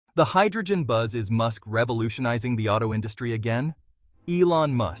The hydrogen buzz. Is Musk revolutionizing the auto industry again?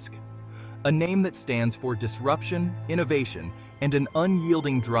 Elon Musk, a name that stands for disruption, innovation, and an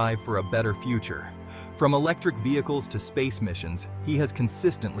unyielding drive for a better future. From electric vehicles to space missions, he has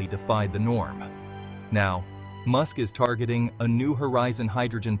consistently defied the norm. Now, Musk is targeting a new horizon: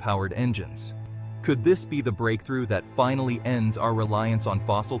 hydrogen-powered engines. Could this be the breakthrough that finally ends our reliance on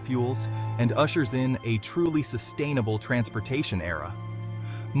fossil fuels and ushers in a truly sustainable transportation era?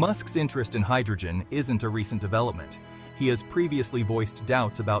 Musk's interest in hydrogen isn't a recent development. He has previously voiced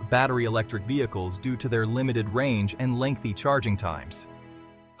doubts about battery electric vehicles due to their limited range and lengthy charging times.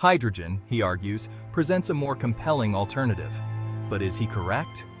 Hydrogen, he argues, presents a more compelling alternative. But is he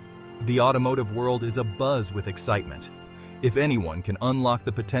correct? The automotive world is abuzz with excitement. If anyone can unlock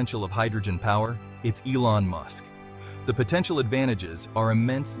the potential of hydrogen power, it's Elon Musk. The potential advantages are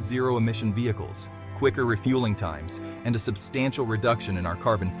immense zero-emission vehicles, quicker refueling times, and a substantial reduction in our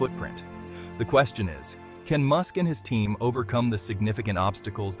carbon footprint. The question is, can Musk and his team overcome the significant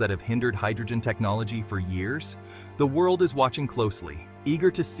obstacles that have hindered hydrogen technology for years? The world is watching closely,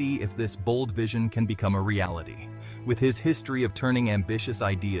 eager to see if this bold vision can become a reality. With his history of turning ambitious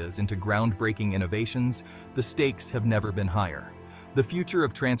ideas into groundbreaking innovations, the stakes have never been higher. The future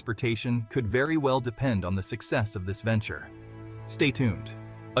of transportation could very well depend on the success of this venture. Stay tuned.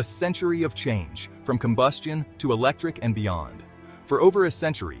 A century of change, from combustion to electric and beyond. For over a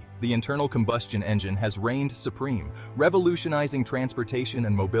century, the internal combustion engine has reigned supreme, revolutionizing transportation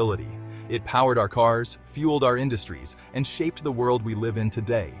and mobility. It powered our cars, fueled our industries, and shaped the world we live in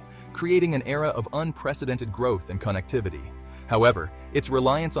today, creating an era of unprecedented growth and connectivity. However, its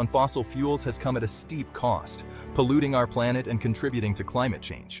reliance on fossil fuels has come at a steep cost, polluting our planet and contributing to climate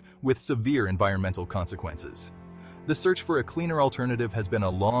change, with severe environmental consequences. The search for a cleaner alternative has been a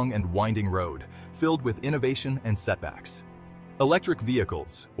long and winding road, filled with innovation and setbacks. Electric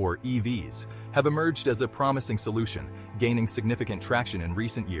vehicles, or EVs, have emerged as a promising solution, gaining significant traction in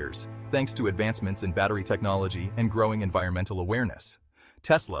recent years, thanks to advancements in battery technology and growing environmental awareness.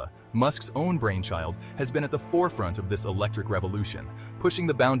 Tesla, Musk's own brainchild, has been at the forefront of this electric revolution, pushing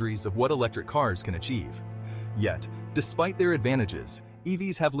the boundaries of what electric cars can achieve. Yet, despite their advantages,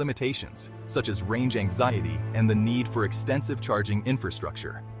 EVs have limitations, such as range anxiety and the need for extensive charging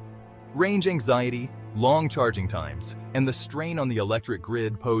infrastructure. Range anxiety, long charging times, and the strain on the electric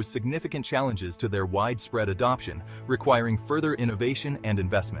grid pose significant challenges to their widespread adoption, requiring further innovation and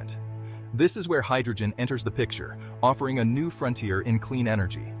investment. This is where hydrogen enters the picture, offering a new frontier in clean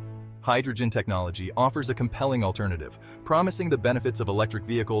energy. Hydrogen technology offers a compelling alternative, promising the benefits of electric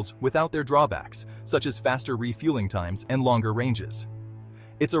vehicles without their drawbacks, such as faster refueling times and longer ranges.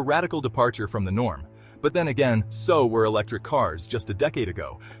 It's a radical departure from the norm, but then again, so were electric cars just a decade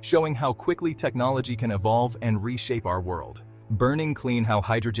ago, showing how quickly technology can evolve and reshape our world. Burning clean: how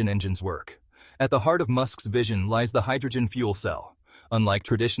hydrogen engines work. At the heart of Musk's vision lies the hydrogen fuel cell. Unlike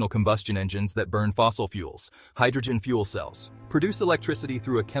traditional combustion engines that burn fossil fuels, hydrogen fuel cells produce electricity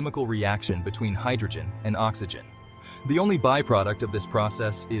through a chemical reaction between hydrogen and oxygen. The only byproduct of this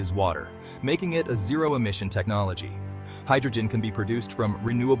process is water, making it a zero-emission technology. Hydrogen can be produced from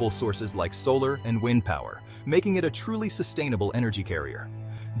renewable sources like solar and wind power, making it a truly sustainable energy carrier.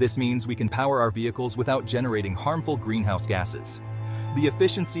 This means we can power our vehicles without generating harmful greenhouse gases. The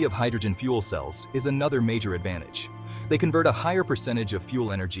efficiency of hydrogen fuel cells is another major advantage. They convert a higher percentage of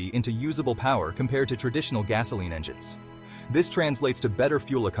fuel energy into usable power compared to traditional gasoline engines. This translates to better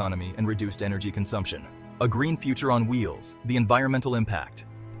fuel economy and reduced energy consumption. A green future on wheels: the environmental impact.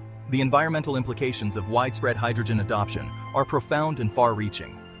 The environmental implications of widespread hydrogen adoption are profound and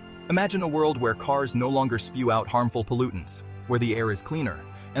far-reaching. Imagine a world where cars no longer spew out harmful pollutants, where the air is cleaner,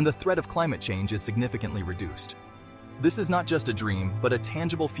 and the threat of climate change is significantly reduced. This is not just a dream, but a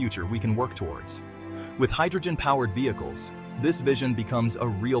tangible future we can work towards. With hydrogen-powered vehicles, this vision becomes a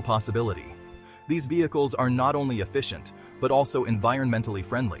real possibility. These vehicles are not only efficient, but also environmentally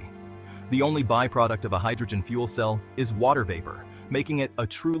friendly. The only byproduct of a hydrogen fuel cell is water vapor, making it a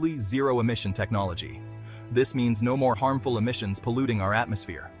truly zero-emission technology. This means no more harmful emissions polluting our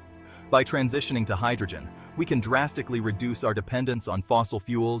atmosphere. By transitioning to hydrogen, we can drastically reduce our dependence on fossil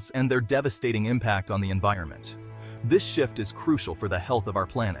fuels and their devastating impact on the environment. This shift is crucial for the health of our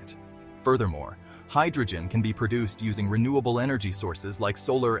planet. Furthermore, hydrogen can be produced using renewable energy sources like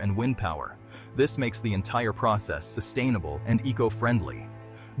solar and wind power. This makes the entire process sustainable and eco-friendly.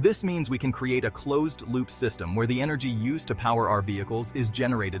 This means we can create a closed-loop system where the energy used to power our vehicles is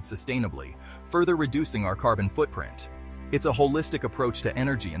generated sustainably, further reducing our carbon footprint. It's a holistic approach to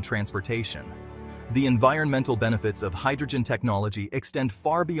energy and transportation. The environmental benefits of hydrogen technology extend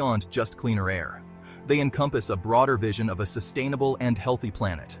far beyond just cleaner air. They encompass a broader vision of a sustainable and healthy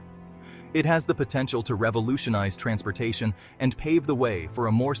planet. It has the potential to revolutionize transportation and pave the way for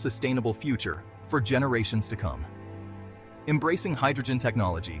a more sustainable future for generations to come. Embracing hydrogen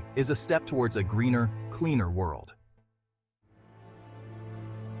technology is a step towards a greener, cleaner world.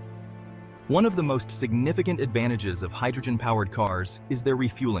 One of the most significant advantages of hydrogen-powered cars is their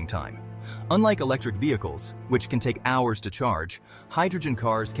refueling time. Unlike electric vehicles, which can take hours to charge, hydrogen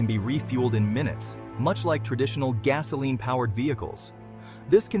cars can be refueled in minutes, much like traditional gasoline-powered vehicles.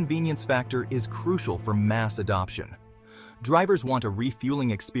 This convenience factor is crucial for mass adoption. Drivers want a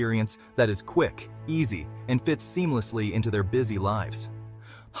refueling experience that is quick, easy, and fits seamlessly into their busy lives.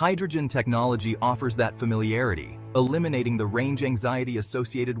 Hydrogen technology offers that familiarity, eliminating the range anxiety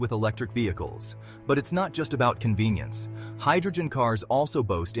associated with electric vehicles. But it's not just about convenience. Hydrogen cars also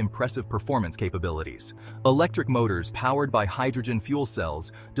boast impressive performance capabilities. Electric motors powered by hydrogen fuel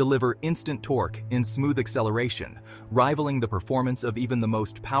cells deliver instant torque and smooth acceleration, rivaling the performance of even the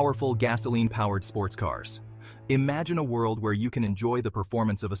most powerful gasoline-powered sports cars. Imagine a world where you can enjoy the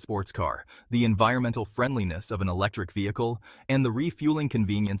performance of a sports car, the environmental friendliness of an electric vehicle, and the refueling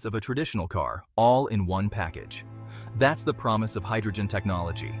convenience of a traditional car, all in one package. That's the promise of hydrogen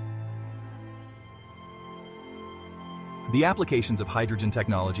technology. The applications of hydrogen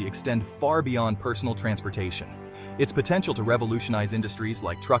technology extend far beyond personal transportation. Its potential to revolutionize industries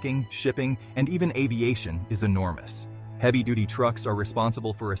like trucking, shipping, and even aviation is enormous. Heavy-duty trucks are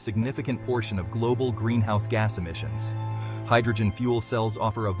responsible for a significant portion of global greenhouse gas emissions. Hydrogen fuel cells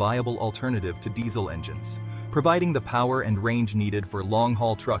offer a viable alternative to diesel engines, providing the power and range needed for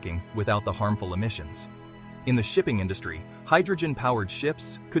long-haul trucking without the harmful emissions. In the shipping industry, hydrogen-powered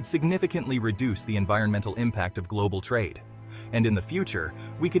ships could significantly reduce the environmental impact of global trade. And in the future,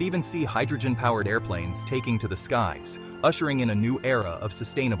 we could even see hydrogen-powered airplanes taking to the skies, ushering in a new era of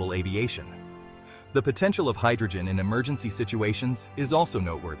sustainable aviation. The potential of hydrogen in emergency situations is also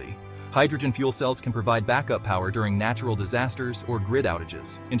noteworthy. Hydrogen fuel cells can provide backup power during natural disasters or grid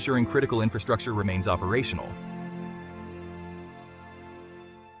outages, ensuring critical infrastructure remains operational.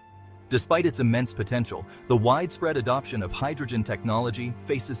 Despite its immense potential, the widespread adoption of hydrogen technology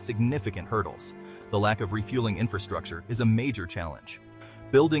faces significant hurdles. The lack of refueling infrastructure is a major challenge.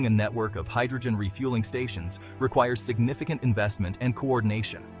 Building a network of hydrogen refueling stations requires significant investment and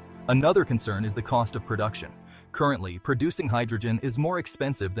coordination. Another concern is the cost of production. Currently, producing hydrogen is more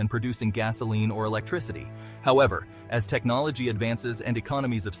expensive than producing gasoline or electricity. However, as technology advances and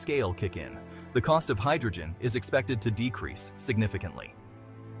economies of scale kick in, the cost of hydrogen is expected to decrease significantly.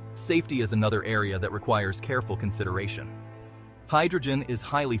 Safety is another area that requires careful consideration. Hydrogen is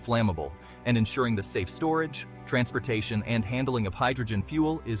highly flammable, and ensuring the safe storage, transportation, and handling of hydrogen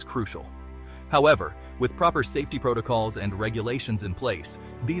fuel is crucial. However, with proper safety protocols and regulations in place,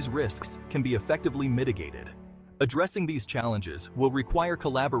 these risks can be effectively mitigated. Addressing these challenges will require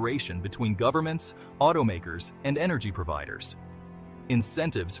collaboration between governments, automakers, and energy providers.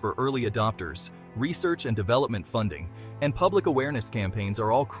 Incentives for early adopters, research and development funding, and public awareness campaigns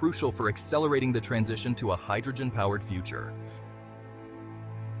are all crucial for accelerating the transition to a hydrogen-powered future.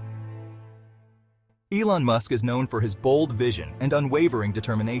 Elon Musk is known for his bold vision and unwavering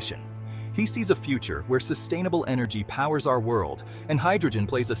determination. He sees a future where sustainable energy powers our world, and hydrogen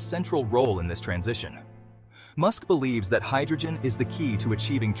plays a central role in this transition. Musk believes that hydrogen is the key to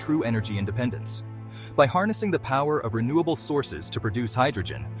achieving true energy independence. By harnessing the power of renewable sources to produce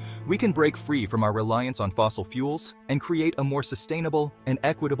hydrogen, we can break free from our reliance on fossil fuels and create a more sustainable and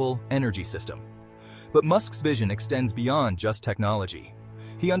equitable energy system. But Musk's vision extends beyond just technology.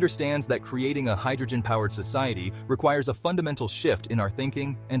 He understands that creating a hydrogen-powered society requires a fundamental shift in our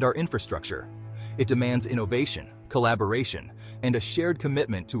thinking and our infrastructure. It demands innovation, collaboration, and a shared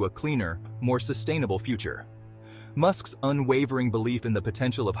commitment to a cleaner, more sustainable future. Musk's unwavering belief in the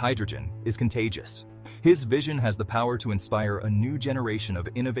potential of hydrogen is contagious. His vision has the power to inspire a new generation of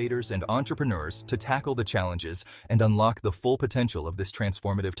innovators and entrepreneurs to tackle the challenges and unlock the full potential of this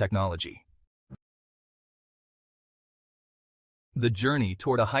transformative technology. The journey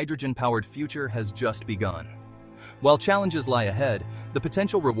toward a hydrogen-powered future has just begun. While challenges lie ahead, the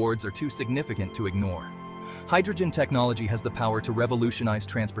potential rewards are too significant to ignore. Hydrogen technology has the power to revolutionize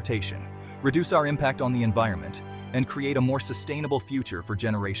transportation, reduce our impact on the environment, and create a more sustainable future for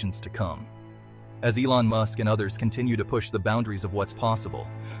generations to come. As Elon Musk and others continue to push the boundaries of what's possible,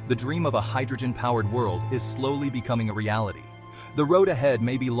 the dream of a hydrogen-powered world is slowly becoming a reality. The road ahead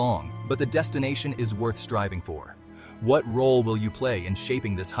may be long, but the destination is worth striving for. What role will you play in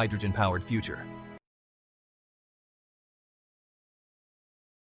shaping this hydrogen-powered future?